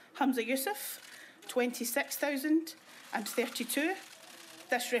Hamza Yousaf, 26,032.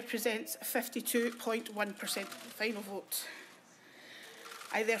 This represents 52.1% final vote.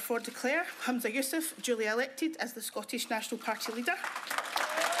 I therefore declare Hamza Yousaf duly elected as the Scottish National Party leader.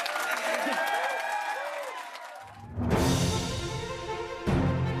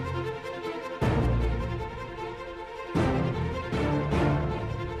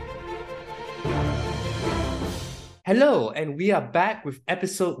 Hello, and we are back with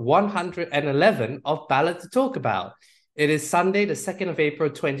episode 111 of Ballad to Talk About. It is Sunday, the 2nd of April,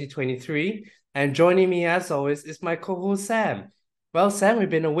 2023, and joining me as always is my co-host Sam. Well, Sam, we've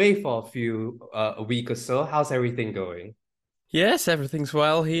been away for a week or so. How's everything going? Yes, everything's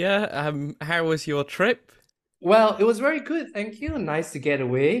well here. How was your trip? Well, it was very good, thank you. Nice to get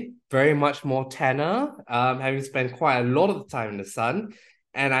away. Very much more tanner, having spent quite a lot of the time in the sun.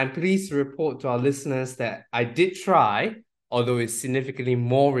 And I'm pleased to report to our listeners that I did try, although it's significantly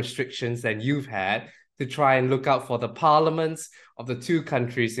more restrictions than you've had, to try and look out for the parliaments of the two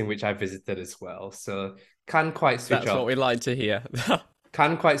countries in which I visited as well. So can't quite switch off. That's what we like to hear.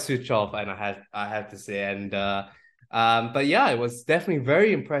 Can't quite switch off, and I have to say, but yeah, it was definitely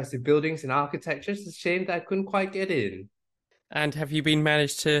very impressive buildings and architecture. It's a shame that I couldn't quite get in. And have you been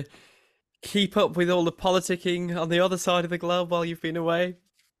managed to keep up with all the politicking on the other side of the globe while you've been away?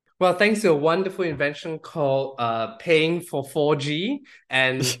 Well, thanks to a wonderful invention called paying for 4G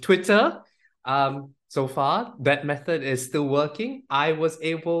and Twitter, so far that method is still working. I was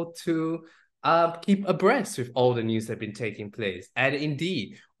able to keep abreast with all the news that have been taking place. And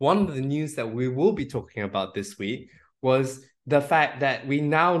indeed, one of the news that we will be talking about this week was the fact that we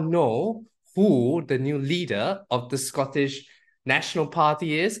now know who the new leader of the Scottish National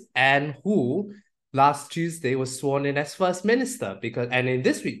Party is and who last Tuesday was sworn in as First Minister. And in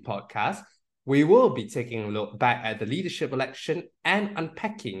this week's podcast, we will be taking a look back at the leadership election and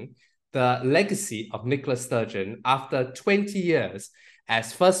unpacking the legacy of Nicola Sturgeon after 20 years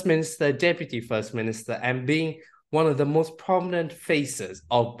as First Minister, Deputy First Minister, and being one of the most prominent faces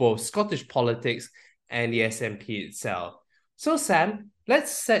of both Scottish politics and the SNP itself. So, Sam,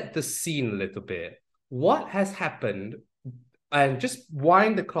 let's set the scene a little bit. What has happened? And just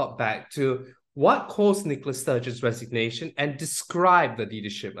wind the clock back to what caused Nicola Sturgeon's resignation and describe the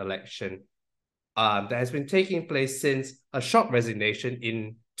leadership election that has been taking place since a shock resignation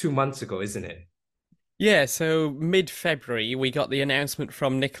in 2 months ago, isn't it? Yeah, so mid-February, we got the announcement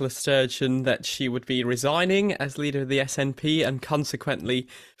from Nicola Sturgeon that she would be resigning as leader of the SNP and consequently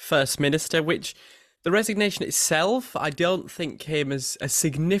First Minister, which the resignation itself, I don't think came as a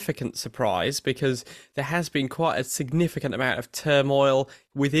significant surprise because there has been quite a significant amount of turmoil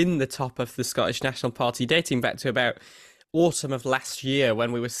within the top of the Scottish National Party dating back to about autumn of last year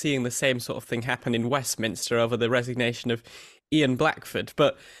when we were seeing the same sort of thing happen in Westminster over the resignation of Ian Blackford.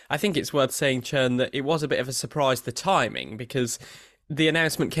 But I think it's worth saying, Churn, that it was a bit of a surprise, the timing, because the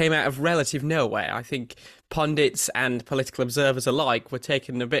announcement came out of relative nowhere. I think pundits and political observers alike were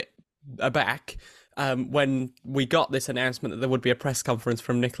taken a bit aback when we got this announcement that there would be a press conference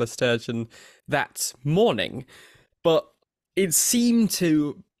from Nicola Sturgeon that morning. But it seemed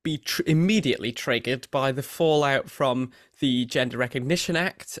to be immediately triggered by the fallout from the Gender Recognition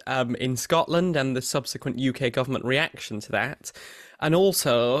Act in Scotland and the subsequent UK government reaction to that, and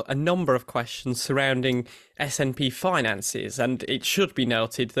also a number of questions surrounding SNP finances. And it should be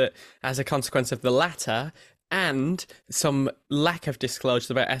noted that as a consequence of the latter, and some lack of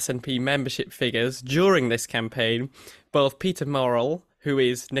disclosure about SNP membership figures during this campaign, both Peter Morrell, who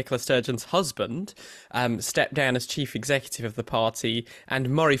is Nicola Sturgeon's husband, stepped down as chief executive of the party, and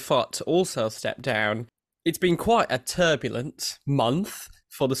Murray Fott also stepped down. It's been quite a turbulent month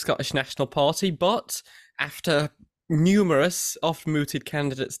for the Scottish National Party, but after numerous oft-mooted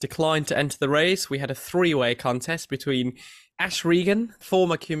candidates declined to enter the race, we had a three-way contest between Ash Regan,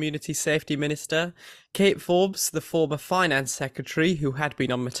 former Community Safety Minister, Kate Forbes, the former Finance Secretary, who had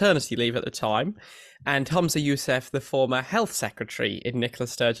been on maternity leave at the time, and Hamza Yousaf, the former Health Secretary in Nicola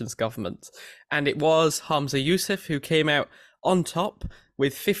Sturgeon's government. And it was Hamza Yousaf who came out on top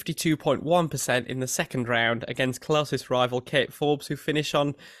with 52.1% in the second round against closest rival Kate Forbes, who finished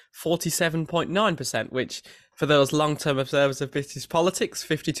on 47.9%, which, for those long-term observers of British politics,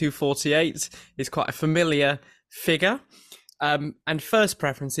 52.48 is quite a familiar figure. And first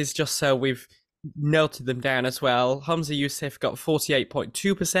preferences, just so we've noted them down as well, Hamza Yousaf got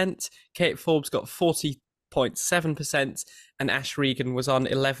 48.2%, Kate Forbes got 40.7%, and Ash Regan was on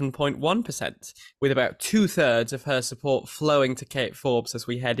 11.1%, with about 2/3 of her support flowing to Kate Forbes as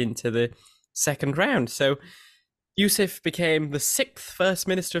we head into the second round. So Yusuf became the 6th First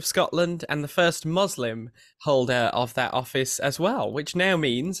Minister of Scotland and the first Muslim holder of that office as well, which now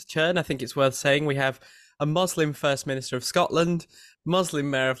means, Chern, I think it's worth saying, we have a Muslim First Minister of Scotland, Muslim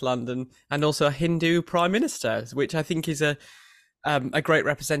Mayor of London, and also a Hindu Prime Minister, which I think is a great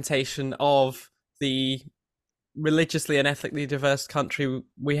representation of the religiously and ethnically diverse country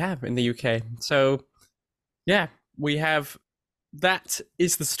we have in the UK. So, yeah, we have that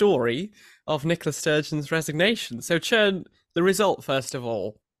is the story of Nicola Sturgeon's resignation. So, Chern, the result, first of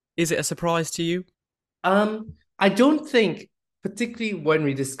all, is it a surprise to you? I don't think, particularly when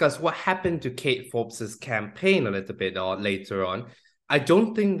we discuss what happened to Kate Forbes's campaign a little bit or later on, I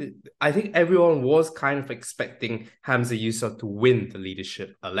think everyone was kind of expecting Hamza Yusuf to win the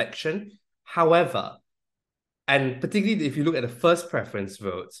leadership election. However, and particularly if you look at the first preference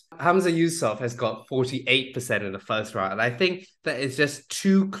votes, Hamza Yusuf has got 48% in the first round. And I think that is just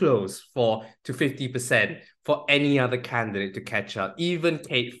too close to 50% for any other candidate to catch up. Even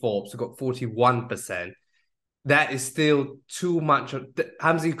Kate Forbes, who got 41%, that is still too much.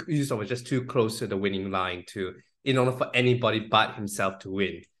 Hamza Yusuf was just too close to the winning line in order for anybody but himself to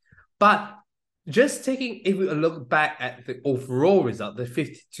win. But just if we look back at the overall result, the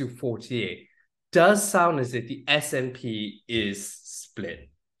 52-48, does sound as if the SNP is split.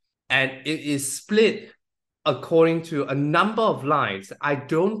 And it is split according to a number of lines. I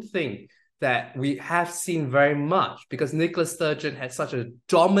don't think that we have seen very much because Nicola Sturgeon had such a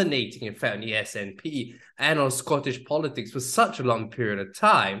dominating effect on the SNP and on Scottish politics for such a long period of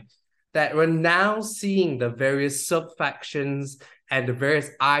time that we're now seeing the various sub-factions and the various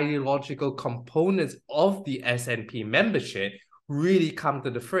ideological components of the SNP membership really come to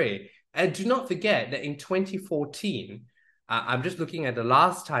the fray. And do not forget that in 2014, I'm just looking at the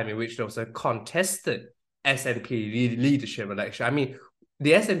last time in which there was a contested SNP leadership election. I mean,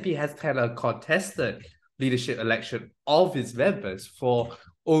 the SNP has had a contested leadership election of its members for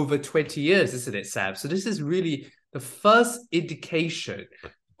over 20 years, isn't it, Sam? So this is really the first indication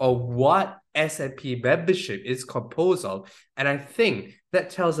of what SNP membership is composed of. And I think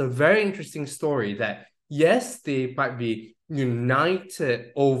that tells a very interesting story that, yes, they might be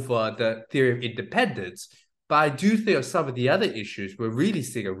united over the theory of independence, but I do think of some of the other issues we're really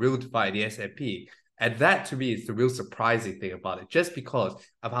seeing a real divide in the SNP. And that, to me, is the real surprising thing about it. Just because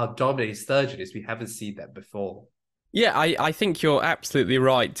of how dominating Sturgeon is, we haven't seen that before. Yeah, I think you're absolutely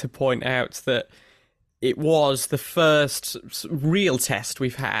right to point out that it was the first real test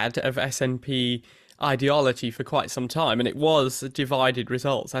we've had of SNP ideology for quite some time, and it was divided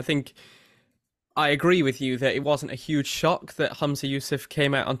results. I think I agree with you that it wasn't a huge shock that Hamza Yusuf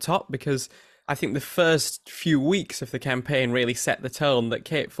came out on top, because I think the first few weeks of the campaign really set the tone that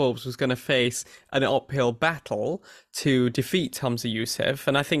Kate Forbes was going to face an uphill battle to defeat Hamza Yusuf.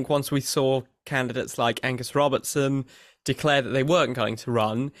 And I think once we saw candidates like Angus Robertson declare that they weren't going to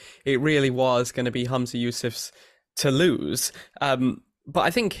run, it really was going to be Hamza Yusuf's to lose. But I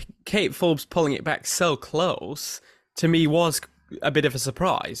think Kate Forbes pulling it back so close, to me, was a bit of a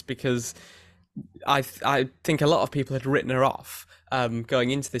surprise, because I think a lot of people had written her off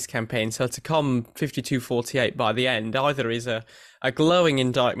going into this campaign. So to come 52-48 by the end either is a glowing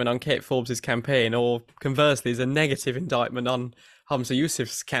indictment on Kate Forbes' campaign, or conversely is a negative indictment on Hamza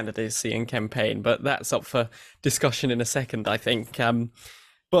Yusuf's candidacy and campaign. But that's up for discussion in a second, I think.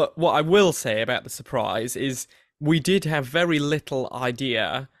 But what I will say about the surprise is we did have very little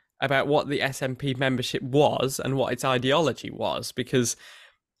idea about what the SNP membership was and what its ideology was, because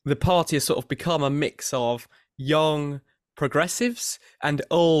the party has sort of become a mix of young progressives and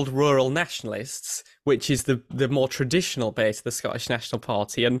old rural nationalists, which is the more traditional base of the Scottish National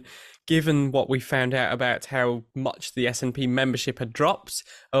Party. And given what we found out about how much the SNP membership had dropped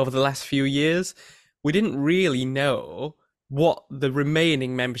over the last few years, we didn't really know what the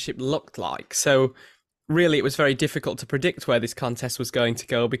remaining membership looked like. So really, it was very difficult to predict where this contest was going to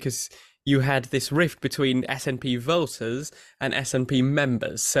go, because you had this rift between SNP voters and SNP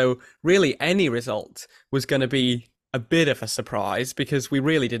members. So really, any result was going to be a bit of a surprise, because we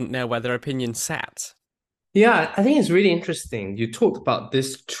really didn't know where their opinion sat. Yeah, I think it's really interesting. You talked about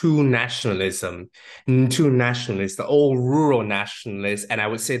this two nationalists, the old rural nationalists, and I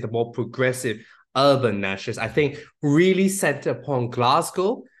would say the more progressive urban nationalists, I think really centered upon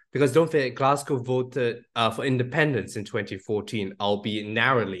Glasgow, because don't forget, Glasgow voted for independence in 2014, albeit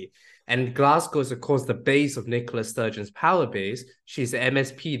narrowly. And Glasgow is, of course, the base of Nicola Sturgeon's power base. She's the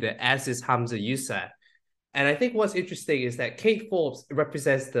MSP, as is Hamza Yusuf. And I think what's interesting is that Kate Forbes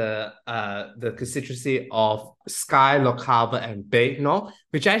represents the constituency of Skye, Lochaber, and Bagnall,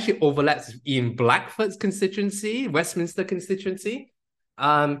 which actually overlaps with Ian Blackford's constituency, Westminster constituency.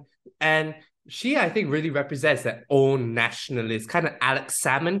 And she, I think, really represents that own nationalist, kind of Alex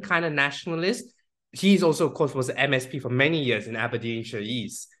Salmon kind of nationalist. He's also, of course, was an MSP for many years in Aberdeenshire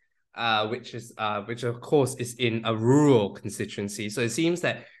East, which of course is in a rural constituency. So it seems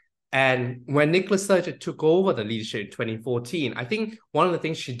that, and when Nicola Sturgeon took over the leadership in 2014, I think one of the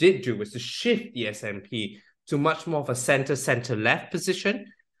things she did do was to shift the SNP to much more of a center-left position.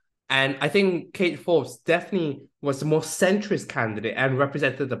 And I think Kate Forbes definitely was the more centrist candidate and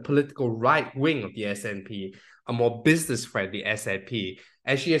represented the political right wing of the SNP, a more business-friendly SNP.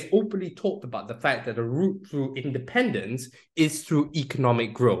 And she has openly talked about the fact that the route through independence is through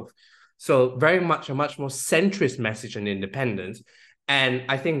economic growth. So very much a much more centrist message on independence. And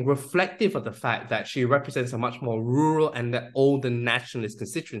I think reflective of the fact that she represents a much more rural and the older nationalist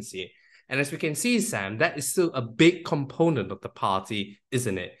constituency. And as we can see, Sam, that is still a big component of the party,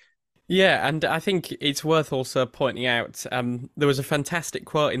 isn't it? Yeah, and I think it's worth also pointing out there was a fantastic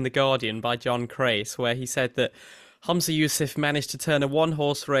quote in The Guardian by John Crace where he said that Humza Yousaf managed to turn a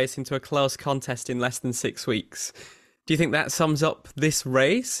one-horse race into a close contest in less than 6 weeks. Do you think that sums up this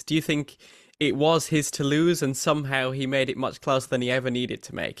race? Do you think it was his to lose and somehow he made it much closer than he ever needed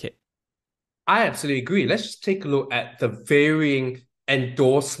to make it? I absolutely agree. Let's just take a look at the varying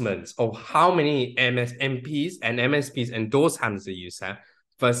endorsements of how many MPs and MSPs endorsed Hamza Yousaf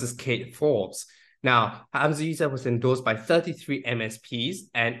versus Kate Forbes. Now, Hamza Yousaf was endorsed by 33 MSPs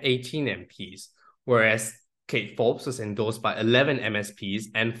and 18 MPs, whereas Kate Forbes was endorsed by 11 MSPs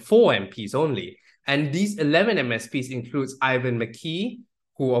and 4 MPs only. And these 11 MSPs includes Ivan McKee,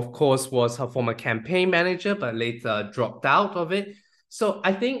 who of course was her former campaign manager, but later dropped out of it. So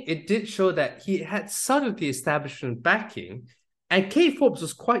I think it did show that he had sort of the establishment backing. And Kate Forbes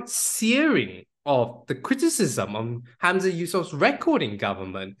was quite searing of the criticism on Hamza Yousaf's record in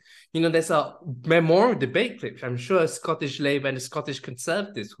government. You know, there's a memorial debate clip, which I'm sure Scottish Labour and the Scottish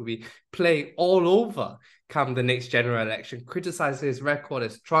Conservatives will be playing all over come the next general election, criticising his record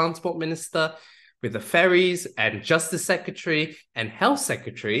as Transport Minister with the ferries and Justice Secretary and Health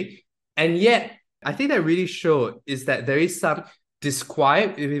Secretary. And yet, I think that really showed is that there is some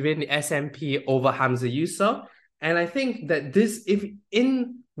disquiet within the SNP over Hamza Yousaf. And I think that this, if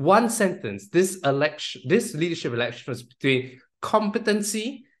in one sentence, this leadership election was between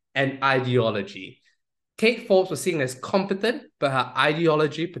competency and ideology. Kate Forbes was seen as competent, but her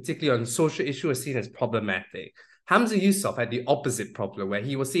ideology, particularly on social issues, was seen as problematic. Hamza Yousaf had the opposite problem, where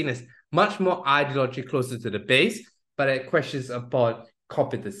he was seen as much more ideology closer to the base, but had questions about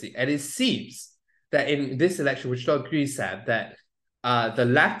competency. And it seems that in this election, which don't agree, Sam, that the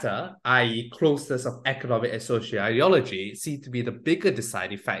latter, i.e. closeness of economic and social ideology, seemed to be the bigger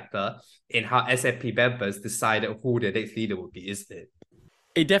deciding factor in how SNP members decided who their next leader would be, isn't it?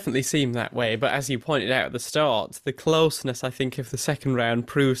 It definitely seemed that way, but as you pointed out at the start, the closeness, I think, of the second round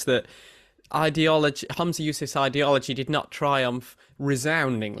proves that Hamza Yousaf's ideology did not triumph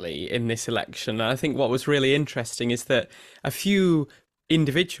resoundingly in this election. And I think what was really interesting is that a few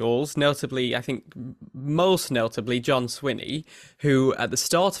individuals, notably, I think most notably John Swinney, who at the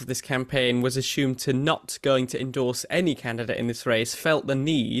start of this campaign was assumed to not going to endorse any candidate in this race, felt the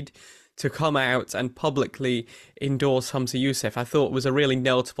need to come out and publicly endorse Humza Yousaf. I thought was a really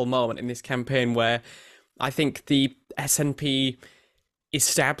notable moment in this campaign where I think the SNP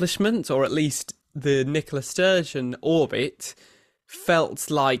establishment, or at least the Nicola Sturgeon orbit, felt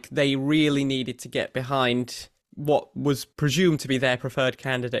like they really needed to get behind what was presumed to be their preferred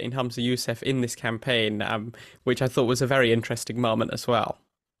candidate in Humza Yousaf in this campaign, which I thought was a very interesting moment as well.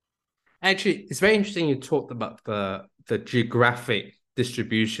 Actually, it's very interesting you talked about the geographic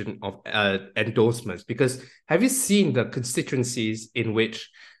distribution of endorsements, because have you seen the constituencies in which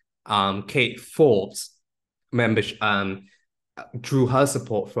Kate Forbes members drew her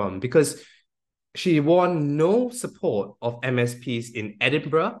support from? Because she won no support of MSPs in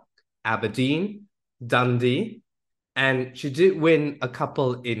Edinburgh, Aberdeen, Dundee, and she did win a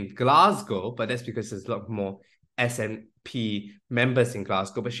couple in Glasgow, but that's because there's a lot more SNP members in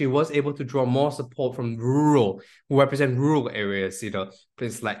Glasgow. But she was able to draw more support from who represent rural areas, you know,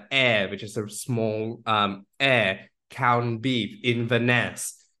 places like Ayr, which is a small Ayr, Cownbeef,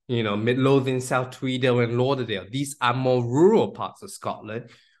 Inverness, you know, Midlothian, South Tweedale, and Lauderdale. These are more rural parts of Scotland,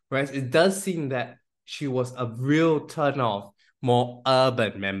 whereas it does seem that she was a real turn-off more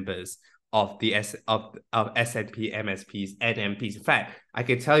urban members of the SNP, MSPs, and MPs. In fact, I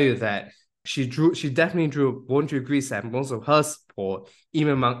can tell you that she definitely drew, won't you agree, Sam, most of her support,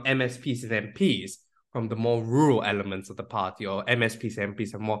 even among MSPs and MPs, from the more rural elements of the party, or MSPs and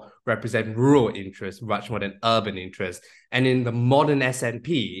MPs are more represent rural interests much more than urban interests. And in the modern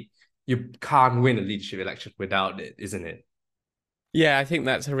SNP, you can't win a leadership election without it, isn't it? Yeah, I think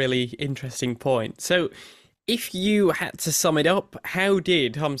that's a really interesting point. So, if you had to sum it up, how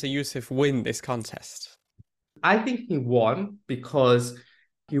did Hamza Yusuf win this contest? I think he won because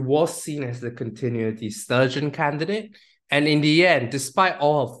he was seen as the continuity Sturgeon candidate. And in the end, despite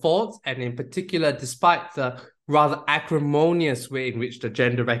all her faults, and in particular, despite the rather acrimonious way in which the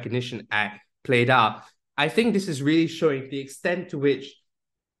Gender Recognition Act played out, I think this is really showing the extent to which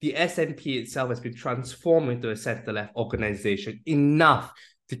the SNP itself has been transformed into a centre-left organization enough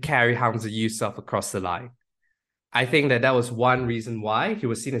to carry Hamza Yousaf across the line. I think that that was one reason why he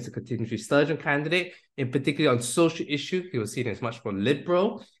was seen as a continuity Sturgeon candidate. In particular, on social issues, he was seen as much more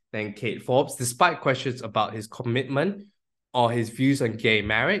liberal than Kate Forbes, despite questions about his commitment or his views on gay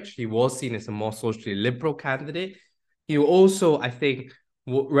marriage. He was seen as a more socially liberal candidate. He also, I think,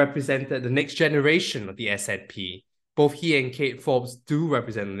 represented the next generation of the SNP. Both he and Kate Forbes do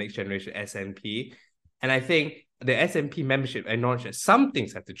represent the next generation SNP. And I think the SNP membership acknowledged that some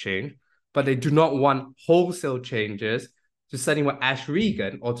things have to change, but they do not want wholesale changes to something what Ash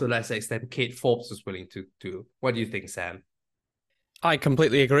Regan or to a lesser extent Kate Forbes was willing to do. What do you think, Sam? I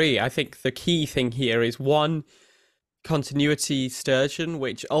completely agree. I think the key thing here is one, continuity Sturgeon,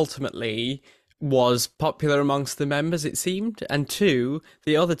 which ultimately was popular amongst the members, it seemed, and two,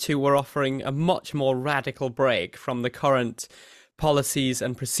 the other two were offering a much more radical break from the current policies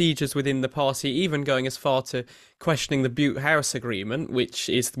and procedures within the party, even going as far to questioning the Butte House Agreement, which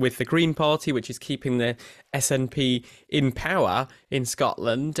is with the Green Party, which is keeping the SNP in power in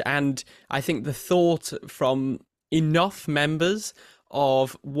Scotland. And I think the thought from enough members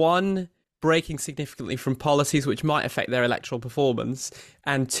of one, breaking significantly from policies which might affect their electoral performance,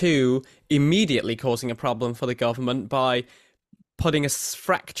 and two, immediately causing a problem for the government by putting a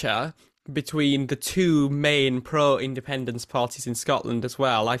fracture between the two main pro-independence parties in Scotland as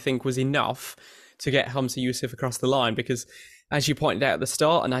well, I think was enough to get Hamza Yusuf across the line. Because, as you pointed out at the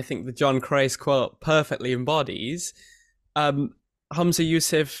start, and I think the John Crace quote perfectly embodies, Hamza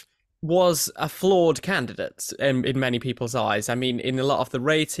Yusuf was a flawed candidate in many people's eyes. I mean, in a lot of the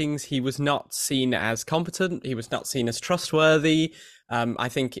ratings, he was not seen as competent. He was not seen as trustworthy. I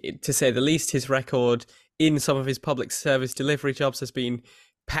think, to say the least, his record in some of his public service delivery jobs has been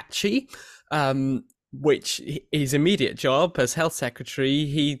patchy, which his immediate job as health secretary,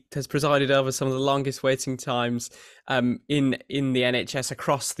 he has presided over some of the longest waiting times in the NHS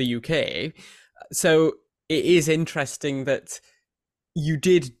across the UK. So it is interesting that you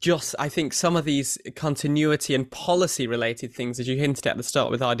did just, I think some of these continuity and policy related things, as you hinted at the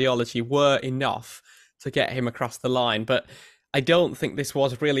start with ideology, were enough to get him across the line. But I don't think this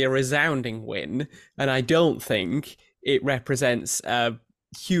was really a resounding win, and I don't think it represents a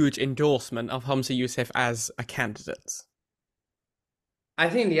huge endorsement of Hamza Yusuf as a candidate. I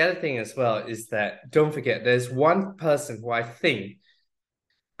think the other thing as well is that, don't forget, there's one person who I think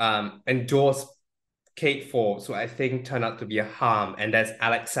endorsed Kate Forbes, who I think turned out to be a harm, and that's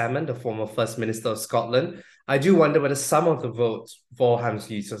Alex Salmond, the former First Minister of Scotland. I do wonder whether some of the votes for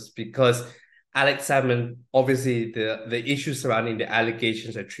Hamza Yusuf, because Alex Salmond, obviously the issues surrounding the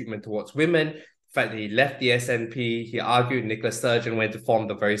allegations of treatment towards women, the fact that he left the SNP, he argued Nicola Sturgeon went to form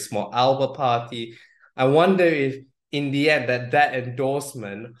the very small Alba party. I wonder if in the end that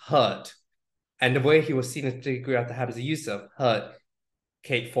endorsement hurt, and the way he was seen as particularly after Hamza Yusuf hurt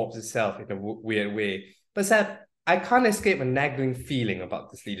Kate Forbes herself in a weird way. But Sam, I can't escape a nagging feeling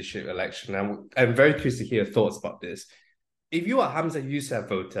about this leadership election. I'm very curious to hear your thoughts about this. If you are a Hamza Yusuf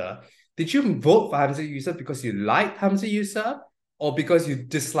voter, did you vote for Hamza Yusuf because you liked Hamza Yusuf or because you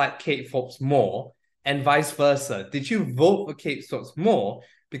dislike Kate Forbes more, and vice versa? Did you vote for Kate Forbes more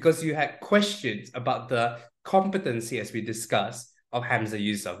because you had questions about the competency, as we discussed, of Hamza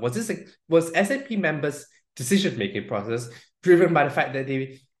Yusuf? Was SNP members' decision-making process driven by the fact that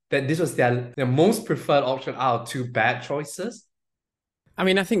this was their most preferred option out of two bad choices? I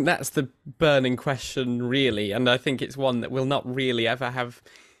mean, I think that's the burning question, really, and I think it's one that we'll not really ever have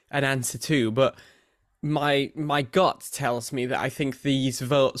an answer to. But my gut tells me that I think these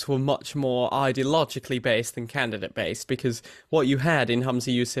votes were much more ideologically based than candidate based, because what you had in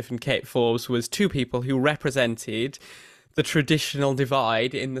Hamza Yusuf and Kate Forbes was two people who represented the traditional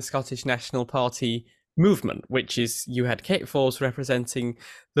divide in the Scottish National Party movement, which is you had Kate Forbes representing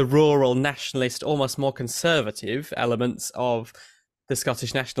the rural nationalist, almost more conservative elements of the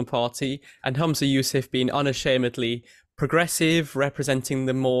Scottish National Party, and Hamza Yusuf being unashamedly progressive, representing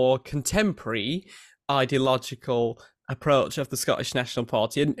the more contemporary ideological approach of the Scottish National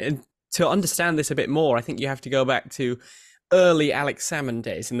Party. And to understand this a bit more, I think you have to go back to early Alex Salmond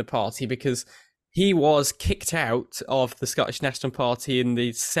days in the party, because he was kicked out of the Scottish National Party in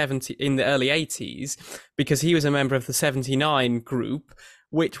the early 80s because he was a member of the 79 group,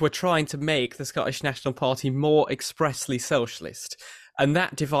 which were trying to make the Scottish National Party more expressly socialist. And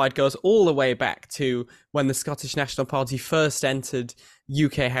that divide goes all the way back to when the Scottish National Party first entered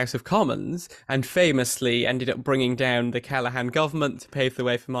UK House of Commons and famously ended up bringing down the Callaghan government to pave the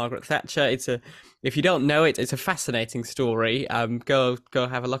way for Margaret Thatcher. If you don't know it, it's a fascinating story. Go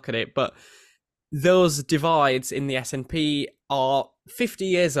have a look at it. But those divides in the SNP are 50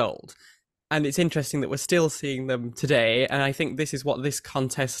 years old. And it's interesting that we're still seeing them today. And I think this is what this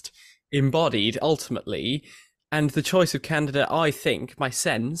contest embodied ultimately. And the choice of candidate, I think, my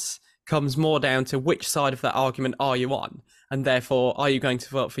sense, comes more down to which side of that argument are you on? And therefore, are you going to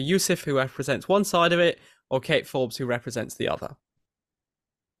vote for Yousaf, who represents one side of it, or Kate Forbes, who represents the other?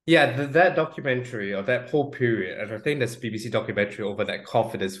 Yeah, that documentary or that whole period, and I think there's a BBC documentary over that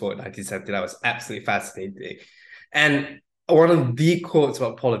confidence vote in 1979 was absolutely fascinating. And one of the quotes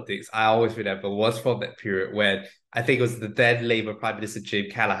about politics I always remember was from that period when I think it was the then Labour Prime Minister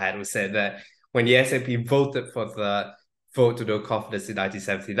James Callaghan who said that when the SNP voted for the vote to no confidence in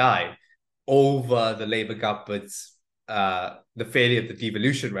 1979 over the Labour government's the failure of the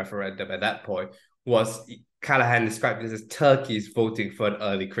devolution referendum at that point, was Callaghan described this as turkeys voting for an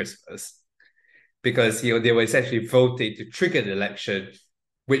early Christmas, because they were essentially voting to trigger the election,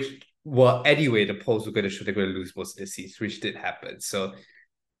 which were anyway the polls were going to show they're going to lose most of the seats, which did happen. So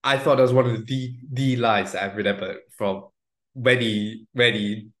I thought that was one of the lines that I remember from many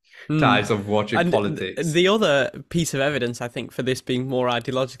times of watching politics. The other piece of evidence, I think, for this being more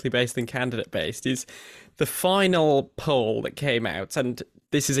ideologically based than candidate based is the final poll that came out. And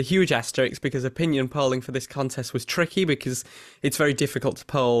this is a huge asterisk because opinion polling for this contest was tricky because it's very difficult to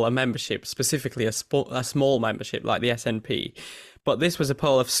poll a membership, specifically a small membership like the SNP. But this was a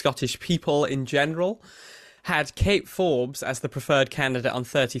poll of Scottish people in general. Had Kate Forbes as the preferred candidate on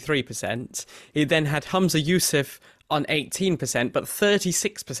 33%. It then had Humza Yousaf on 18%, but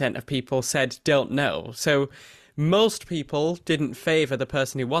 36% of people said don't know. So most people didn't favour the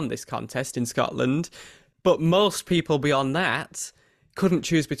person who won this contest in Scotland, but most people beyond that couldn't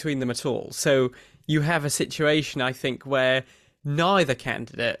choose between them at all. So you have a situation, I think, where neither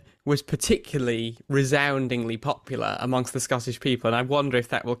candidate was particularly resoundingly popular amongst the Scottish people, and I wonder if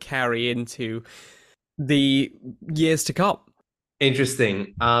that will carry into the years to come.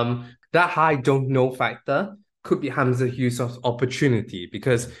 Interesting. That high don't know factor could be Humza Yousaf's opportunity,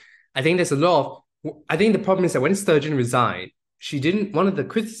 because I think there's a lot of... I think the problem is that when Sturgeon resigned, one of the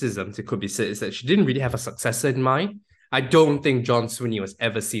criticisms it could be said is that she didn't really have a successor in mind. I don't think John Swinney was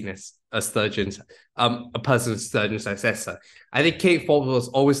ever seen as a person of Sturgeon's successor. I think Kate Forbes was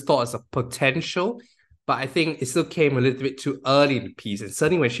always thought as a potential, but I think it still came a little bit too early in the piece. And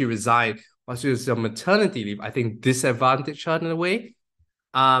certainly when she resigned while she was on maternity leave, I think disadvantaged her in a way.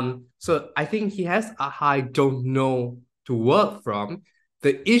 So I think he has a high don't know to work from.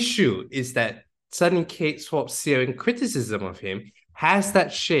 The issue is that suddenly Kate Forbes' searing criticism of him has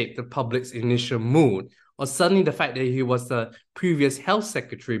that shaped the public's initial mood, or suddenly the fact that he was the previous health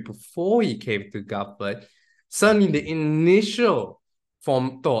secretary before he came to government, suddenly the initial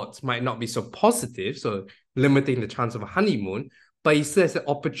thoughts might not be so positive, so limiting the chance of a honeymoon, but he still has the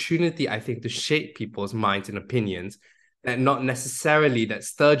opportunity, I think, to shape people's minds and opinions, and not necessarily that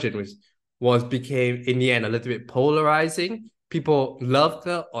Sturgeon became, in the end, a little bit polarizing. People loved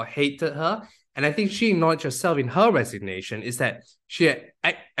her or hated her. And I think she acknowledged herself in her resignation is that she had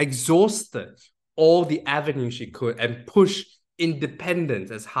exhausted all the avenues she could and pushed independence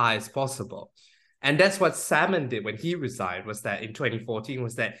as high as possible. And that's what Salmon did when he resigned, was that in 2014,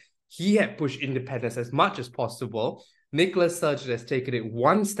 was that he had pushed independence as much as possible. Nicola Sturgeon has taken it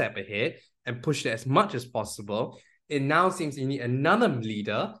one step ahead and pushed it as much as possible. It now seems you need another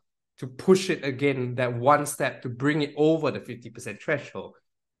leader to push it again, that one step to bring it over the 50% threshold.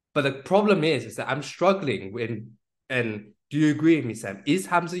 But the problem is that I'm struggling and do you agree with me, Sam? Is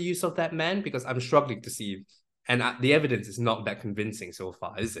Humza Yousaf that man? Because I'm struggling to see, and the evidence is not that convincing so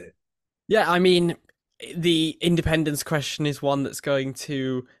far, is it? Yeah, I mean, the independence question is one that's going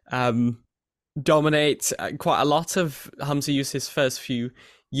to dominate quite a lot of Humza Yousaf's first few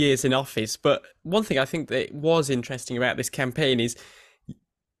years in office. But one thing I think that was interesting about this campaign is,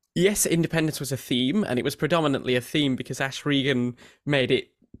 yes, independence was a theme, and it was predominantly a theme because Ash Regan made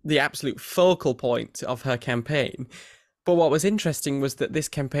it the absolute focal point of her campaign. But what was interesting was that this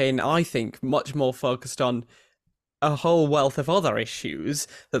campaign, I think, much more focused on a whole wealth of other issues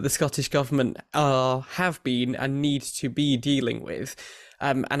that the Scottish government have been and need to be dealing with.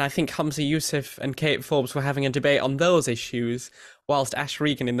 And I think Humza Yousaf and Kate Forbes were having a debate on those issues, whilst Ash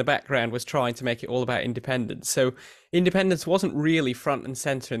Regan in the background was trying to make it all about independence. So independence wasn't really front and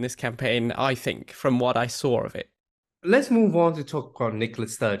centre in this campaign, I think, from what I saw of it. Let's move on to talk about Nicola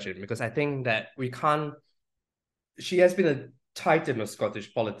Sturgeon, because I think that we can't. She has been a titan of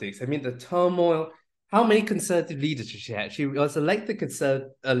Scottish politics. I mean, the turmoil. How many Conservative leaders she had? She was elected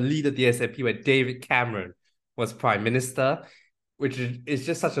leader of the SNP when David Cameron was Prime Minister, which is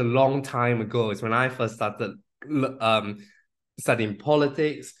just such a long time ago. It's when I first started studying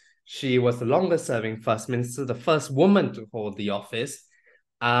politics. She was the longest serving First Minister, the first woman to hold the office.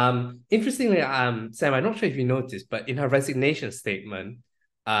 Interestingly, Sam, I'm not sure if you noticed, but in her resignation statement,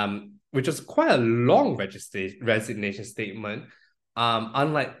 which was quite a long resignation statement,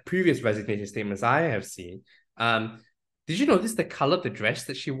 unlike previous resignation statements I have seen, did you notice the color of the dress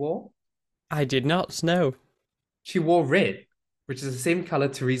that she wore? I did not know. She wore red, which is the same color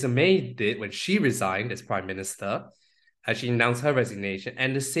Theresa May did when she resigned as Prime Minister, as she announced her resignation,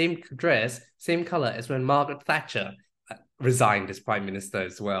 and the same dress, same color as when Margaret Thatcher resigned as Prime Minister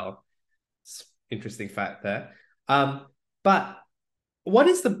as well. Interesting fact there. But what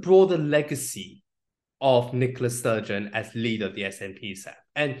is the broader legacy of Nicola Sturgeon as leader of the SNP, Sam?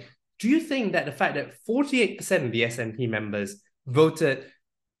 And do you think that the fact that 48% of the SNP members voted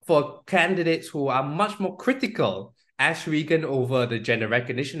for candidates who are much more critical, Ash Regan over the Gender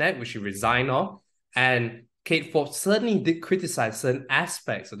Recognition Act, which she resigned on, and Kate Forbes certainly did criticize certain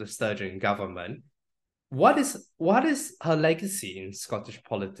aspects of the Sturgeon government, what is her legacy in Scottish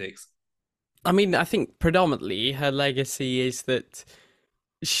politics? I mean, I think predominantly her legacy is that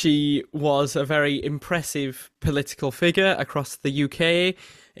she was a very impressive political figure across the UK,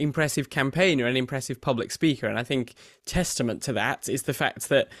 impressive campaigner and impressive public speaker. And I think testament to that is the fact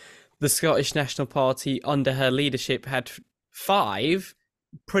that the Scottish National Party under her leadership had 5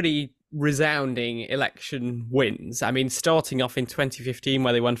 pretty resounding election wins. I mean, starting off in 2015,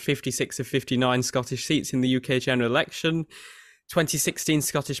 where they won 56 of 59 Scottish seats in the UK general election, 2016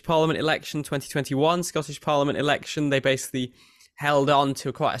 Scottish Parliament election, 2021 Scottish Parliament election, they basically held on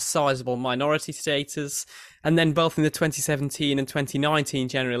to quite a sizable minority status. And then both in the 2017 and 2019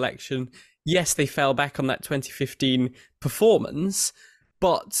 general election, yes, they fell back on that 2015 performance,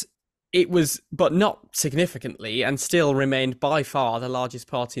 but not significantly, and still remained by far the largest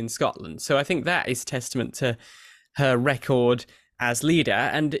party in Scotland. So I think that is testament to her record as leader.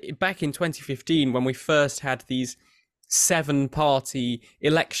 And back in 2015, when we first had these 7-party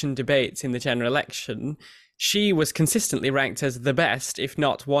election debates in the general election, she was consistently ranked as the best, if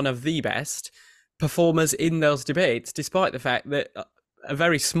not one of the best, performers in those debates, despite the fact that a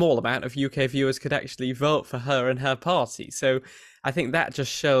very small amount of UK viewers could actually vote for her and her party. So I think that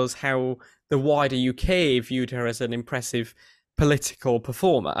just shows how the wider UK viewed her as an impressive political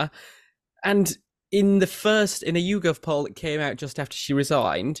performer. And in a YouGov poll that came out just after she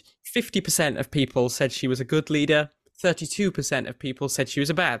resigned, 50% of people said she was a good leader, 32% of people said she was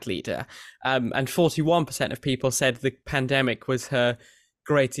a bad leader, and 41% of people said the pandemic was her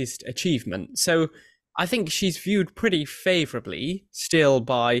greatest achievement. So I think she's viewed pretty favourably still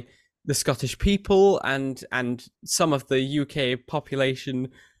by the Scottish people and some of the UK population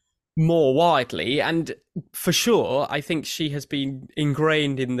more widely. And for sure, I think she has been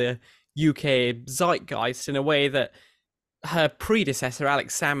ingrained in the UK zeitgeist in a way that her predecessor,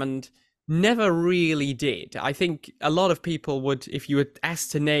 Alex Salmond, never really did. I think a lot of people would, if you were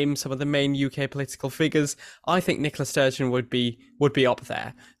asked to name some of the main UK political figures, I think Nicola Sturgeon would be up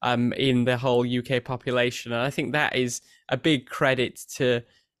there in the whole UK population. And I think that is a big credit to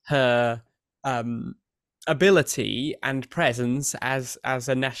her ability and presence as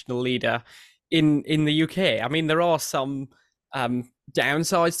a national leader in the UK. I mean, there are some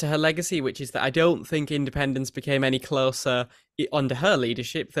downsides to her legacy, which is that I don't think independence became any closer under her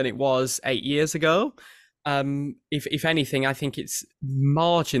leadership than it was 8 years ago. If anything, I think it's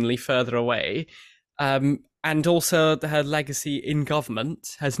marginally further away. And also her legacy in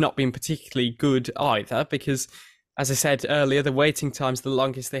government has not been particularly good either, because, as I said earlier, the waiting times are the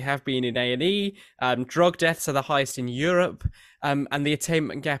longest they have been in A&E. Drug deaths are the highest in Europe, and the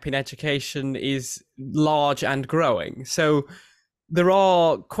attainment gap in education is large and growing. So there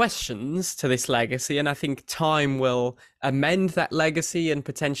are questions to this legacy, and I think time will amend that legacy and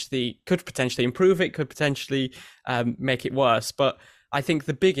could potentially improve it, could potentially make it worse. But I think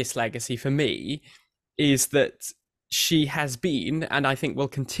the biggest legacy for me is that she has been, and I think will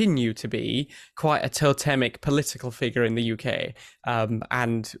continue to be, quite a totemic political figure in the UK.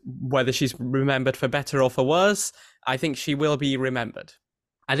 And whether she's remembered for better or for worse, I think she will be remembered.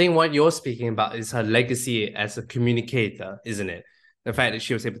 I think what you're speaking about is her legacy as a communicator, isn't it? the fact that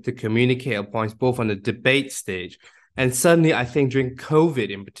she was able to communicate her points both on the debate stage. And certainly, I think during COVID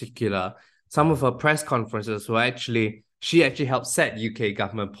in particular, some of her press conferences were she actually helped set UK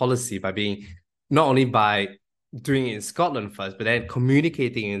government policy by being, not only by doing it in Scotland first, but then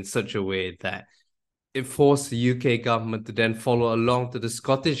communicating in such a way that it forced the UK government to then follow along to the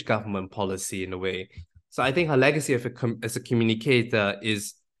Scottish government policy in a way. So I think her legacy as a communicator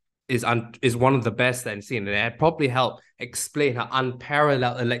is one of the best that I've seen, and it probably helped explain her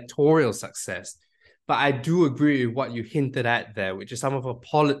unparalleled electoral success. But I do agree with what you hinted at there, which is some of her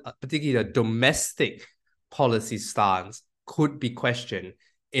particularly the domestic policy stance could be questioned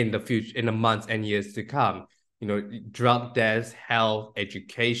in the future, in the months and years to come. Drug deaths, health,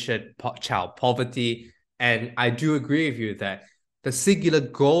 education, child poverty. And I do agree with you that the singular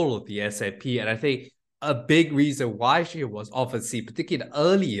goal of the SNP, and I think a big reason why she was often seen, particularly in the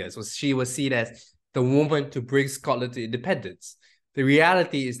early years, was she was seen as the woman to bring Scotland to independence. The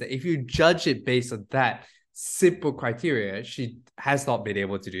reality is that if you judge it based on that simple criteria, she has not been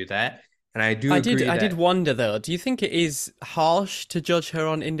able to do that. And I did wonder, though, do you think it is harsh to judge her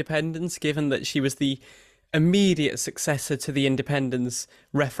on independence, given that she was the immediate successor to the independence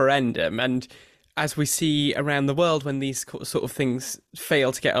referendum? And as we see around the world, when these sort of things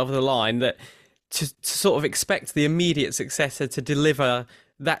fail to get over the line, that to sort of expect the immediate successor to deliver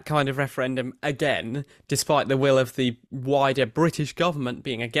that kind of referendum again, despite the will of the wider British government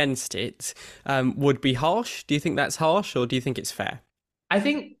being against it, would be harsh. Do you think that's harsh, or do you think it's fair? I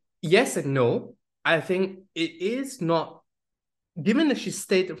think yes and no. I think it is not, given that she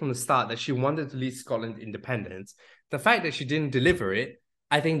stated from the start that she wanted to lead Scotland to independence, the fact that she didn't deliver it,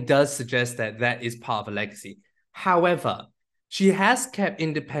 I think does suggest that that is part of a legacy. However, she has kept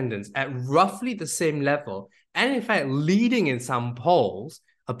independence at roughly the same level, and in fact, leading in some polls,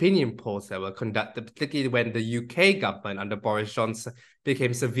 opinion polls that were conducted, particularly when the UK government under Boris Johnson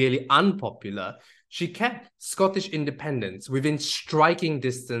became severely unpopular. She kept Scottish independence within striking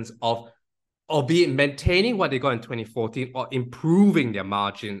distance of, albeit maintaining what they got in 2014 or improving their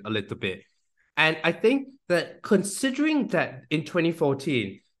margin a little bit. And I think that considering that in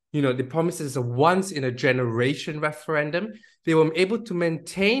 2014, the promises of once in a generation referendum, they were able to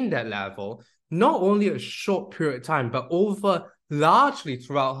maintain that level, not only a short period of time, but over largely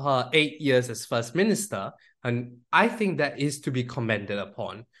throughout her 8 years as First Minister. And I think that is to be commended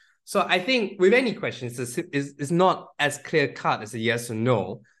upon. So I think with any questions, it's not as clear-cut as a yes or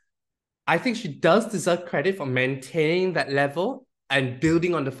no. I think she does deserve credit for maintaining that level and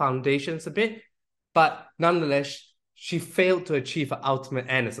building on the foundations a bit. But nonetheless, she failed to achieve her ultimate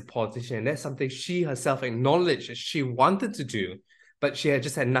end as a politician. And that's something she herself acknowledged that she wanted to do, but she had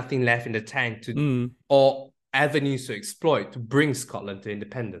just had nothing left in the tank or avenues to exploit to bring Scotland to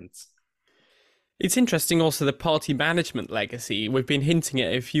independence. It's interesting also the party management legacy. We've been hinting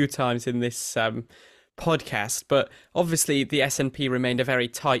at it a few times in this podcast, but obviously the SNP remained a very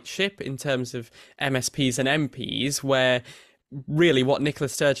tight ship in terms of MSPs and MPs, where really what Nicola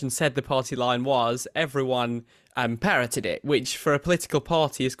Sturgeon said the party line was, everyone parroted it, which for a political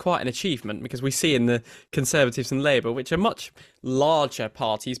party is quite an achievement, because we see in the Conservatives and Labour, which are much larger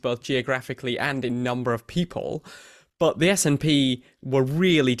parties, both geographically and in number of people, but the SNP were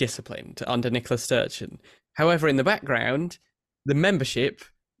really disciplined under Nicola Sturgeon. However, in the background, the membership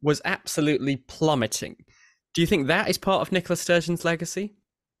was absolutely plummeting. Do you think that is part of Nicola Sturgeon's legacy?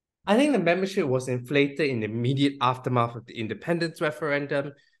 I think the membership was inflated in the immediate aftermath of the independence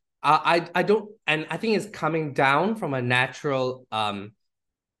referendum. I don't, and I think it's coming down from a natural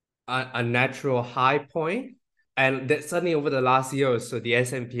high point, and that suddenly over the last year or so, the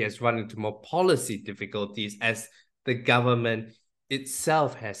SNP has run into more policy difficulties as the government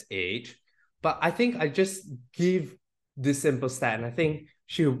itself has aged. But I think I just give this simple stat, and I think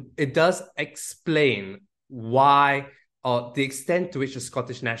it does explain why, or the extent to which the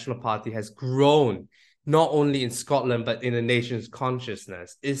Scottish National Party has grown, not only in Scotland, but in the nation's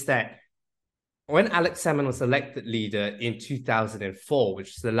consciousness, is that when Alex Salmond was elected leader in 2004, which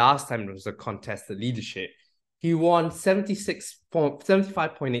is the last time there was a contested leadership, he won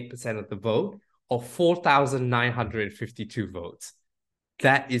 75.8% of the vote, or 4,952 votes.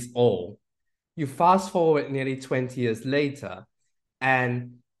 That is all. You fast forward nearly 20 years later,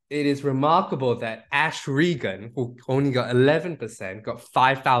 and it is remarkable that Ash Regan, who only got 11%, got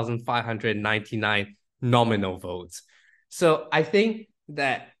 5,599 nominal votes. So I think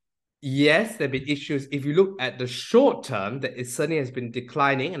that, yes, there have been issues. If you look at the short term, that it certainly has been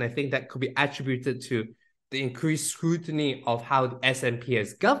declining, and I think that could be attributed to the increased scrutiny of how the SNP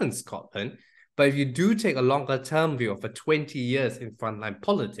has governed Scotland. But if you do take a longer term view of 20 years in frontline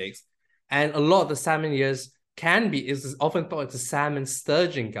politics, and a lot of the Salmond years is often thought it's a Salmon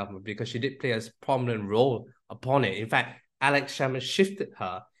Sturgeon government because she did play a prominent role upon it. In fact, Alex Salmond shifted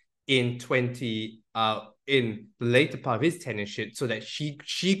her in in the later part of his tenureship so that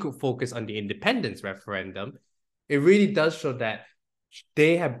she could focus on the independence referendum. It really does show that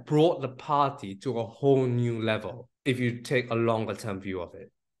they have brought the party to a whole new level if you take a longer term view of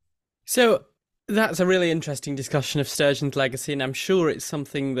it. So that's a really interesting discussion of Sturgeon's legacy, and I'm sure it's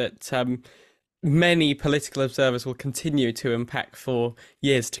something that many political observers will continue to unpack for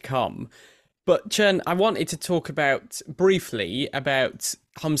years to come. But Chen, I wanted to talk briefly about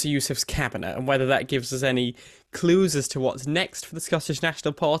Humza Yousaf's cabinet and whether that gives us any clues as to what's next for the Scottish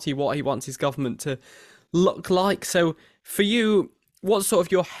National Party, what he wants his government to look like. So for you, what's sort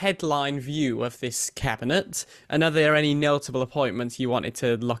of your headline view of this cabinet? And are there any notable appointments you wanted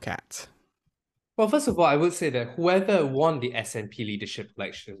to look at? Well, first of all, I would say that whoever won the SNP leadership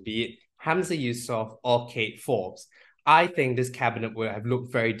election, be it Humza Yousaf or Kate Forbes, I think this cabinet would have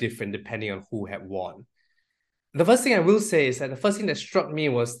looked very different depending on who had won. The first thing I will say is that the first thing that struck me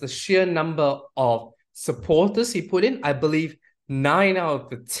was the sheer number of supporters he put in. I believe 9 out of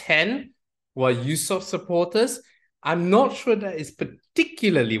the 10 were Yousaf supporters. I'm not sure that is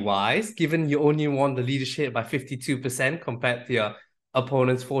particularly wise, given you only won the leadership by 52% compared to your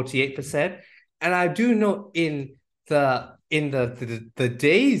opponent's 48%. And I do know in the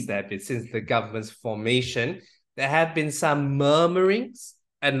days that have been since the government's formation, there have been some murmurings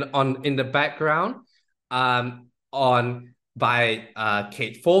in the background by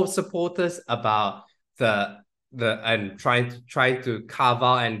Kate Forbes supporters about trying to carve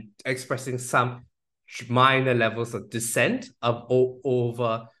out and expressing some minor levels of dissent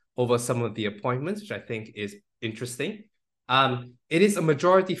over some of the appointments, which I think is interesting. It is a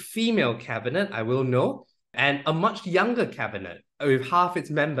majority female cabinet, I will know, and a much younger cabinet with half its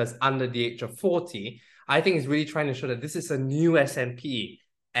members under the age of 40. I think it's really trying to show that this is a new SNP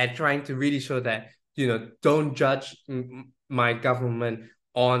and trying to really show that, don't judge my government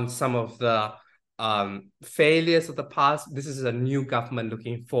on some of the failures of the past. This is a new government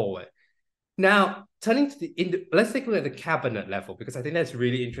looking forward. Now, turning to let's take a look at the cabinet level, because I think that's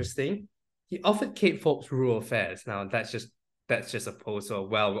really interesting. He offered Kate Forbes rural affairs. Now, that's just a proposal.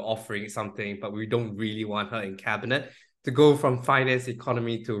 Well, we're offering something, but we don't really want her in cabinet. To go from finance,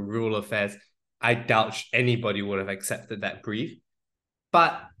 economy to rural affairs, I doubt anybody would have accepted that brief.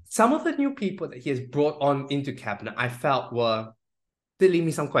 But some of the new people that he has brought on into cabinet, I felt did leave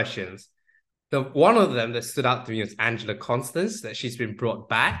me some questions. One of them that stood out to me was Angela Constance, that she's been brought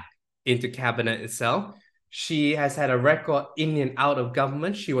back into cabinet itself. She has had a record in and out of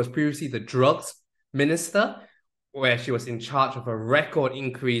government. She was previously the drugs minister, where she was in charge of a record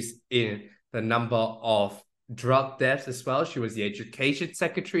increase in the number of drug deaths as well. She was the education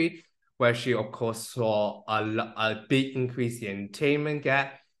secretary, where she, of course, saw a big increase in attainment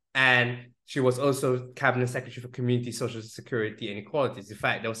gap. And she was also cabinet secretary for community, social security, and equalities. In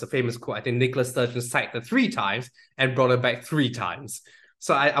fact, there was a famous quote, I think Nicola Sturgeon cited her 3 times and brought her back 3 times.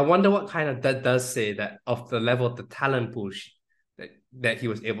 So I wonder what kind of that does say that of the level of the talent pool that he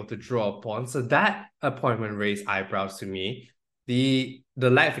was able to draw upon. So that appointment raised eyebrows to me. The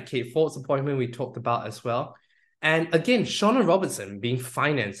lack of Kate Forbes appointment we talked about as well. And again, Shauna Robertson being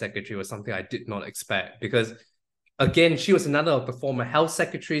finance secretary was something I did not expect, because again, she was another of the former health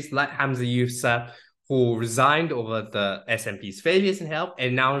secretaries like Humza Yousaf, who resigned over the SNP's failures in health,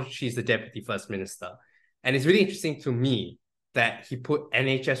 and now she's the deputy first minister. And it's really interesting to me that he put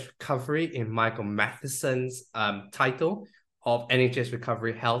NHS recovery in Michael Matheson's title of NHS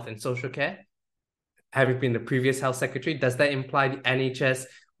recovery, health and social care. Having been the previous health secretary, does that imply the NHS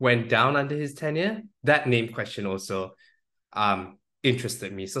went down under his tenure? That name question also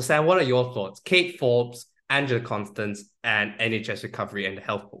interested me. So Sam, what are your thoughts? Kate Forbes, Angela Constance, and NHS recovery and the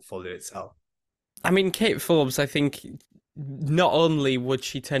health portfolio itself. I mean, Kate Forbes, I think not only would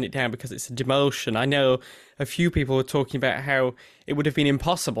she turn it down because it's a demotion, I know a few people were talking about how it would have been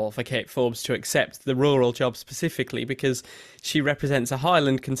impossible for Kate Forbes to accept the rural job specifically because she represents a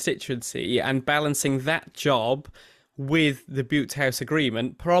Highland constituency, and balancing that job with the Bute House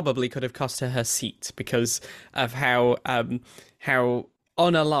agreement probably could have cost her seat because of how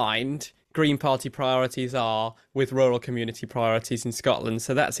unaligned Green Party priorities are with rural community priorities in Scotland.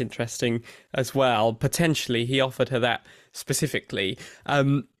 So that's interesting as well. Potentially, he offered her that specifically.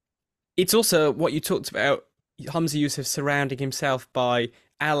 It's also what you talked about, Humza Yousaf surrounding himself by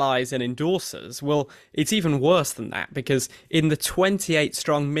allies and endorsers. Well, it's even worse than that, because in the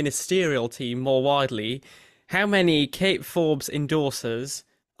 28-strong ministerial team more widely, how many Kate Forbes endorsers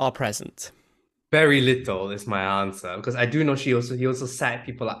are present? Very little is my answer, because I do know he also sacked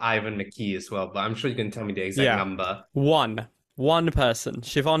people like Ivan McKee as well, but I'm sure you can tell me the exact Yeah. number. One person,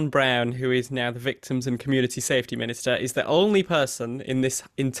 Siobhan Brown, who is now the Victims and Community Safety Minister, is the only person in this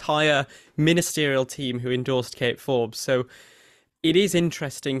entire ministerial team who endorsed Kate Forbes. So it is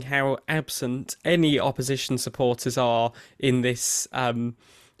interesting how absent any opposition supporters are in this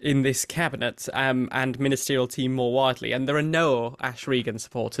cabinet and ministerial team more widely. And there are no Ash Regan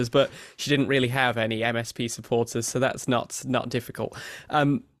supporters, but she didn't really have any MSP supporters, so that's not difficult.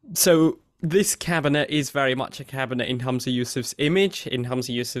 So this cabinet is very much a cabinet in Humza Yousaf's image, in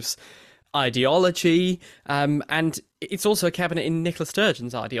Humza Yousaf's ideology, and it's also a cabinet in Nicola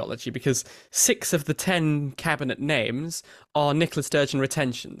Sturgeon's ideology, because 6 of the 10 cabinet names are Nicola Sturgeon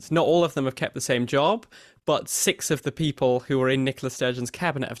retentions. Not all of them have kept the same job, but 6 of the people who are in Nicola Sturgeon's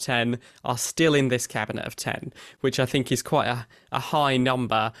cabinet of 10 are still in this cabinet of 10, which I think is quite a high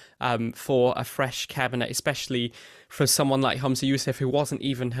number for a fresh cabinet, especially for someone like Humza Yousaf, who wasn't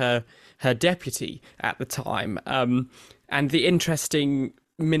even her deputy at the time. And the interesting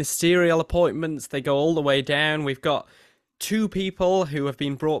ministerial appointments, they go all the way down. We've got 2 people who have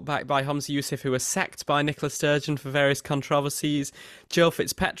been brought back by Humza Yousaf who were sacked by Nicola Sturgeon for various controversies. Joe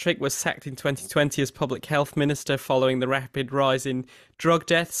Fitzpatrick was sacked in 2020 as Public Health Minister following the rapid rise in drug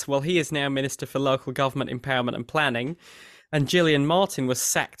deaths. Well, he is now Minister for Local Government Empowerment and Planning. And Gillian Martin was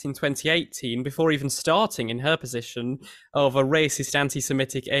sacked in 2018 before even starting in her position over racist,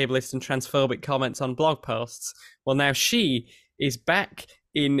 anti-Semitic, ableist and transphobic comments on blog posts. Well, now she is back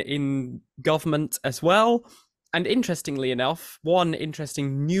in government as well. And interestingly enough, one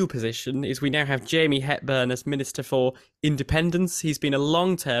interesting new position is we now have Jamie Hepburn as Minister for Independence. He's been a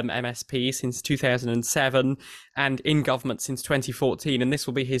long-term MSP since 2007 and in government since 2014. And this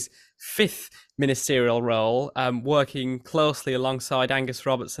will be his 5th ministerial role, working closely alongside Angus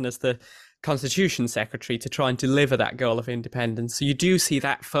Robertson as the Constitution Secretary to try and deliver that goal of independence. So you do see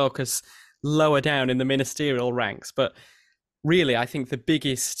that focus lower down in the ministerial ranks. But really, I think the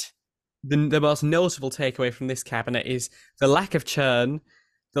most notable takeaway from this cabinet is the lack of churn,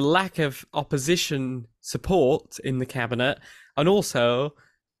 the lack of opposition support in the cabinet, and also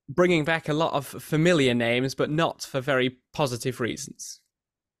bringing back a lot of familiar names, but not for very positive reasons.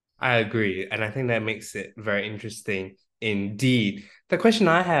 I agree, and I think that makes it very interesting indeed. The question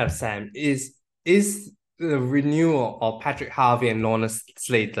I have, Sam, is the renewal of Patrick Harvey and Lorna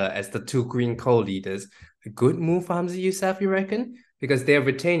Slater as the 2 Green co-leaders a good move for Humza Yousaf, you reckon? Because they have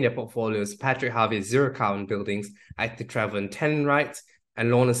retained their portfolios. Patrick Harvey is zero carbon buildings, active travel and tenant rights, and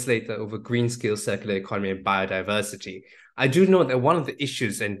Lorna Slater over green skills, circular economy, and biodiversity. I do know that one of the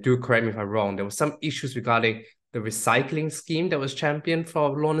issues, and do correct me if I'm wrong, there were some issues regarding the recycling scheme that was championed for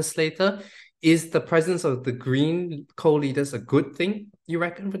Lorna Slater. Is the presence of the green co-leaders a good thing, you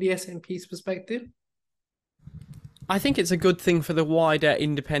reckon, for the SNP's perspective? I think it's a good thing for the wider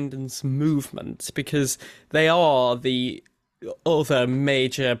independence movement, because they are the other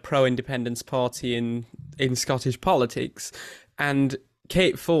major pro-independence party in Scottish politics, and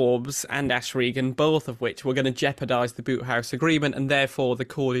Kate Forbes and Ash Regan, both of which were going to jeopardise the Boot House Agreement and therefore the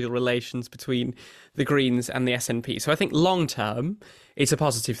cordial relations between the Greens and the SNP. So I think long term, it's a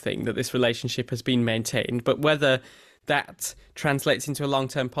positive thing that this relationship has been maintained, but whether that translates into a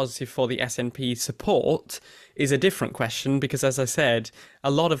long-term positive for the SNP support is a different question, because, as I said,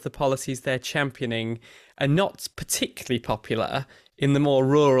 a lot of the policies they're championing are not particularly popular in the more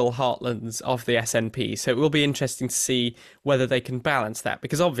rural heartlands of the SNP. So it will be interesting to see whether they can balance that,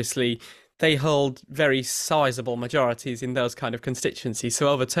 because obviously they hold very sizable majorities in those kind of constituencies, so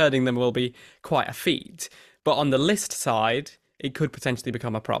overturning them will be quite a feat. But on the list side, it could potentially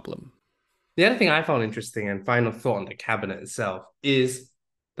become a problem. The other thing I found interesting, and final thought on the cabinet itself, is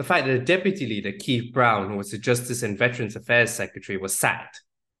the fact that the deputy leader, Keith Brown, who was the Justice and Veterans Affairs Secretary, was sacked.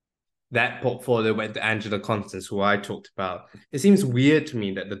 That portfolio went to Angela Constance, who I talked about. It seems weird to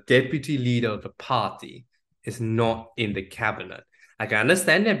me that the deputy leader of the party is not in the cabinet. I can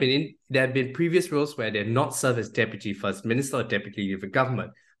understand there have been previous roles where they're not served as deputy first minister or deputy leader of the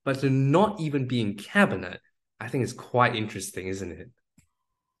government, but to not even be in cabinet, I think is quite interesting, isn't it?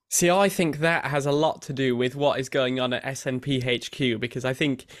 See, I think that has a lot to do with what is going on at SNP HQ, because I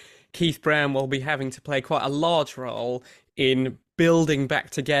think Keith Brown will be having to play quite a large role in building back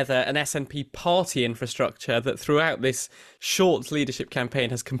together an SNP party infrastructure that throughout this short leadership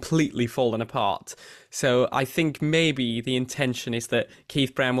campaign has completely fallen apart. So I think maybe the intention is that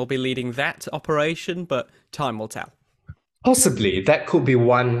Keith Brown will be leading that operation, but time will tell. Possibly that could be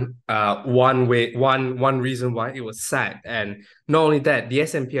one reason why it was sacked. And not only that, the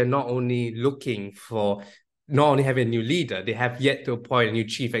SNP are not only having a new leader, they have yet to appoint a new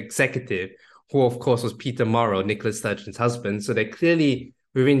chief executive who of course was Peter Morrow, Nicola Sturgeon's husband. So they clearly,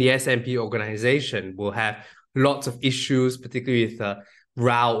 within the SNP organization, will have lots of issues, particularly with the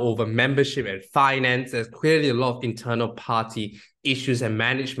row over membership and finance. There's clearly a lot of internal party issues and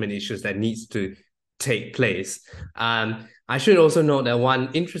management issues that needs to take place. I should also note that one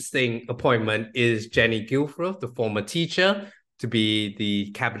interesting appointment is Jenny Guilford, the former teacher, to be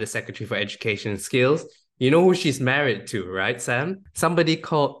the Cabinet Secretary for Education and Skills. You know who she's married to, right, Sam? Somebody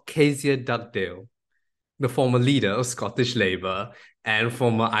called Kezia Dugdale, the former leader of Scottish Labour and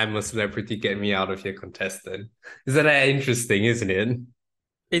former I'm a Celebrity, Get Me Out of Here contestant. Isn't that interesting, isn't it?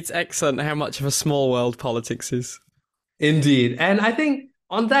 It's excellent how much of a small world politics is. Indeed. And I think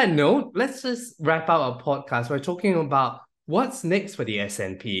on that note, let's just wrap up our podcast by talking about what's next for the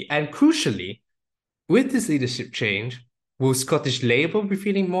SNP. And crucially, with this leadership change, will Scottish Labour be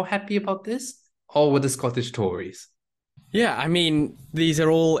feeling more happy about this? Or will the Scottish Tories? Yeah, I mean, these are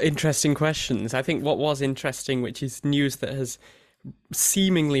all interesting questions. I think what was interesting, which is news that has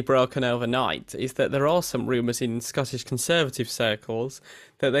seemingly broken overnight, is that there are some rumours in Scottish Conservative circles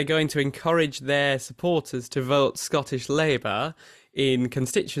that they're going to encourage their supporters to vote Scottish Labour in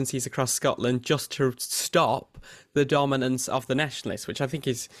constituencies across Scotland just to stop the dominance of the Nationalists, which I think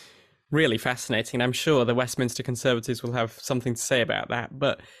is really fascinating. And I'm sure the Westminster Conservatives will have something to say about that.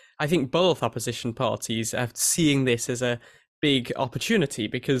 But I think both opposition parties are seeing this as a big opportunity,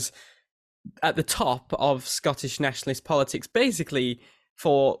 because at the top of Scottish nationalist politics, basically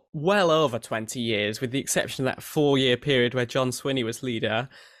for well over 20 years, with the exception of that 4-year period where John Swinney was leader,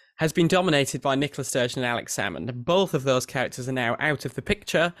 has been dominated by Nicola Sturgeon and Alex Salmond. Both of those characters are now out of the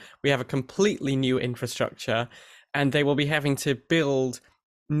picture. We have a completely new infrastructure, and they will be having to build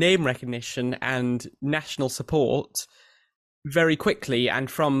name recognition and national support very quickly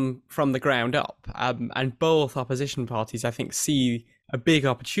and from the ground up. And both opposition parties, I think, see a big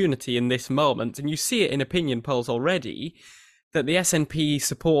opportunity in this moment. And you see it in opinion polls already, that the SNP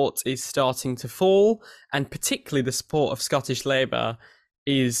support is starting to fall, and particularly the support of Scottish Labour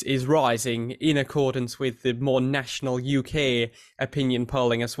is rising in accordance with the more national UK opinion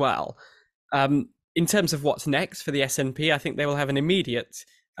polling as well. In terms of what's next for the SNP, I think they will have an immediate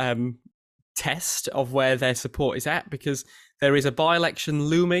test of where their support is at, because there is a by-election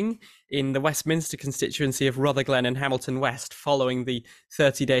looming in the Westminster constituency of Rutherglen and Hamilton West following the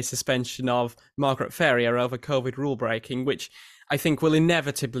 30-day suspension of Margaret Ferrier over COVID rule breaking, which I think will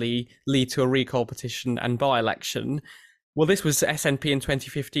inevitably lead to a recall petition and by-election. Well, this was SNP in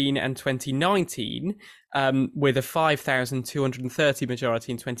 2015 and 2019, with a 5,230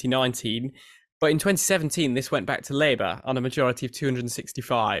 majority in 2019. But in 2017, this went back to Labour on a majority of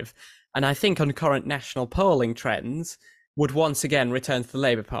 265. And I think on current national polling trends, would once again return to the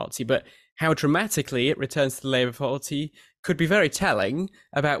Labour Party. But how dramatically it returns to the Labour Party could be very telling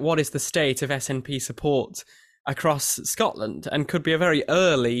about what is the state of SNP support across Scotland, and could be a very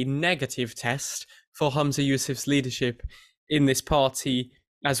early negative test for Humza Yousaf's leadership in this party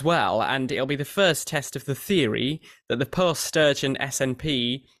as well. And it'll be the first test of the theory that the post-Sturgeon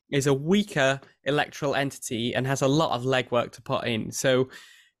SNP is a weaker electoral entity and has a lot of legwork to put in. So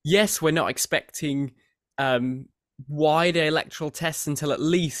yes, we're not expecting wider electoral tests until at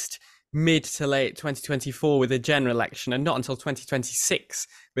least mid to late 2024 with a general election, and not until 2026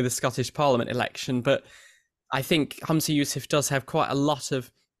 with a Scottish Parliament election. But I think Humza Yousaf does have quite a lot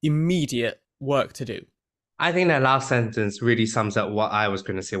of immediate work to do. I think that last sentence really sums up what I was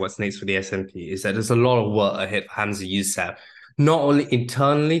going to say. What's next for the SNP is that there's a lot of work ahead for Humza Yousaf, not only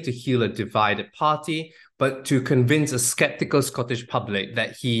internally to heal a divided party, but to convince a skeptical Scottish public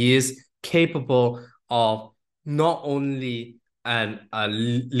that he is capable of not only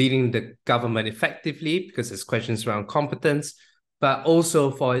leading the government effectively, because there's questions around competence, but also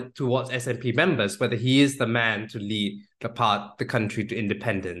towards SNP members, whether he is the man to lead the country to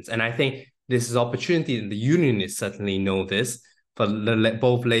independence. And I think this is opportunity, and the unionists certainly know this, for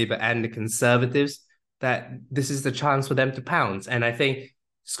both Labour and the Conservatives, that this is the chance for them to pounce. And I think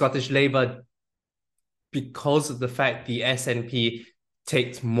Scottish Labour, because of the fact the SNP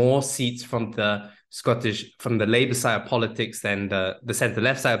takes more seats from the Labour side of politics than the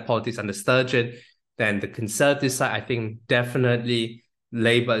centre-left side of politics under Sturgeon, than the Conservative side, I think definitely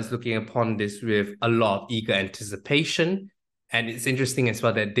Labour is looking upon this with a lot of eager anticipation. And it's interesting as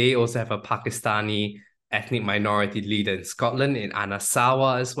well that they also have a Pakistani ethnic minority leader in Scotland, in Anna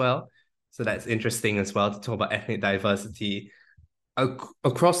Sawa as well. So that's interesting as well to talk about ethnic diversity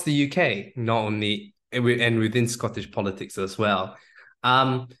across the UK, not only and within Scottish politics as well.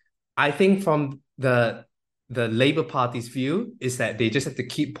 I think from the Labour Party's view is that they just have to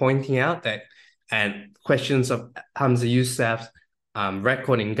keep pointing out that, and questions of Humza Yousaf's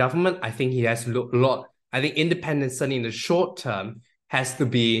record in government. I think he has to look a lot. I think independence, certainly in the short term, has to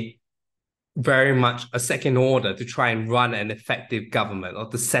be very much a second order to try and run an effective government or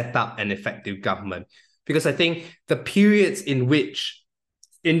to set up an effective government. Because I think the periods in which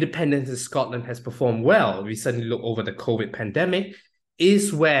independence in Scotland has performed well, we certainly look over the COVID pandemic,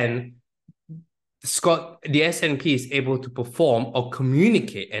 is when the SNP is able to perform or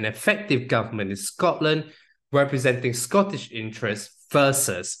communicate an effective government in Scotland representing Scottish interests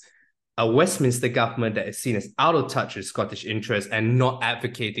versus a Westminster government that is seen as out of touch with Scottish interests and not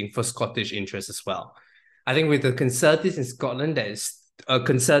advocating for Scottish interests as well. I think with the Conservatives in Scotland, there is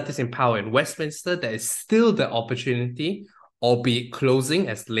Conservatives in power in Westminster, there is still the opportunity, albeit closing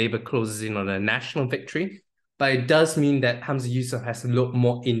as Labour closes in on a national victory. But it does mean that Hamza Yusuf has to look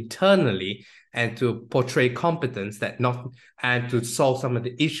more internally and to portray competence and to solve some of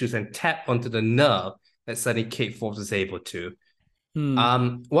the issues and tap onto the nerve that certainly Kate Forbes was able to.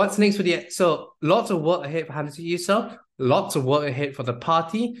 What's next for so lots of work ahead for Hamza Yusuf, lots of work ahead for the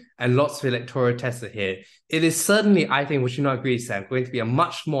party, and lots of electoral tests ahead. It is certainly, I think, would you not agree, Sam, going to be a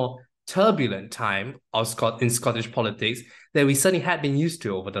much more turbulent time in Scottish politics that we certainly had been used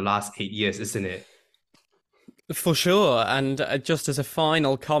to over the last 8 years, isn't it? For sure, and just as a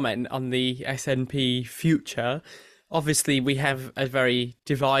final comment on the SNP future, obviously we have a very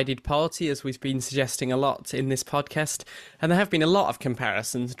divided party, as we've been suggesting a lot in this podcast, and there have been a lot of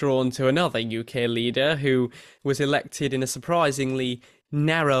comparisons drawn to another UK leader who was elected in a surprisingly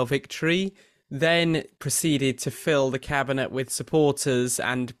narrow victory, then proceeded to fill the cabinet with supporters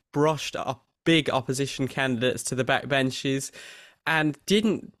and brushed up big opposition candidates to the backbenches, and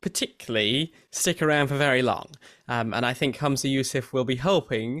didn't particularly stick around for very long. And I think Hamza Yusuf will be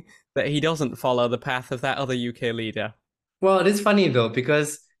hoping that he doesn't follow the path of that other UK leader. Well, it is funny though,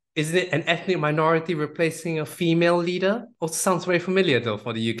 because isn't it an ethnic minority replacing a female leader? Also sounds very familiar though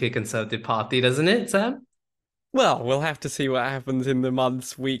for the UK Conservative Party, doesn't it, Sam? Well, we'll have to see what happens in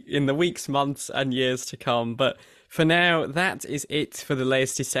the weeks, months, and years to come. But for now, that is it for the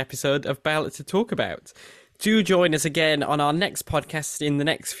latest episode of Ballot to Talk About. Do join us again on our next podcast in the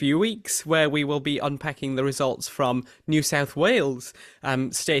next few weeks, where we will be unpacking the results from New South Wales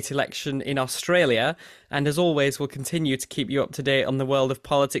state election in Australia. And as always, we'll continue to keep you up to date on the world of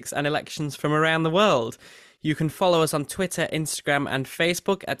politics and elections from around the world. You can follow us on Twitter, Instagram, and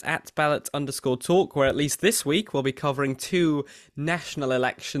Facebook at @ballot_talk, where at least this week we'll be covering 2 national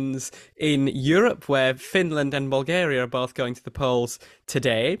elections in Europe, where Finland and Bulgaria are both going to the polls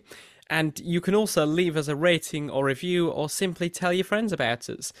today. And you can also leave us a rating or review, or simply tell your friends about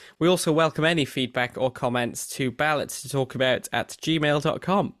us. We also welcome any feedback or comments to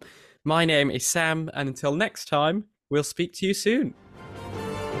ballottotalkabout@gmail.com. My name is Sam, and until next time, we'll speak to you soon.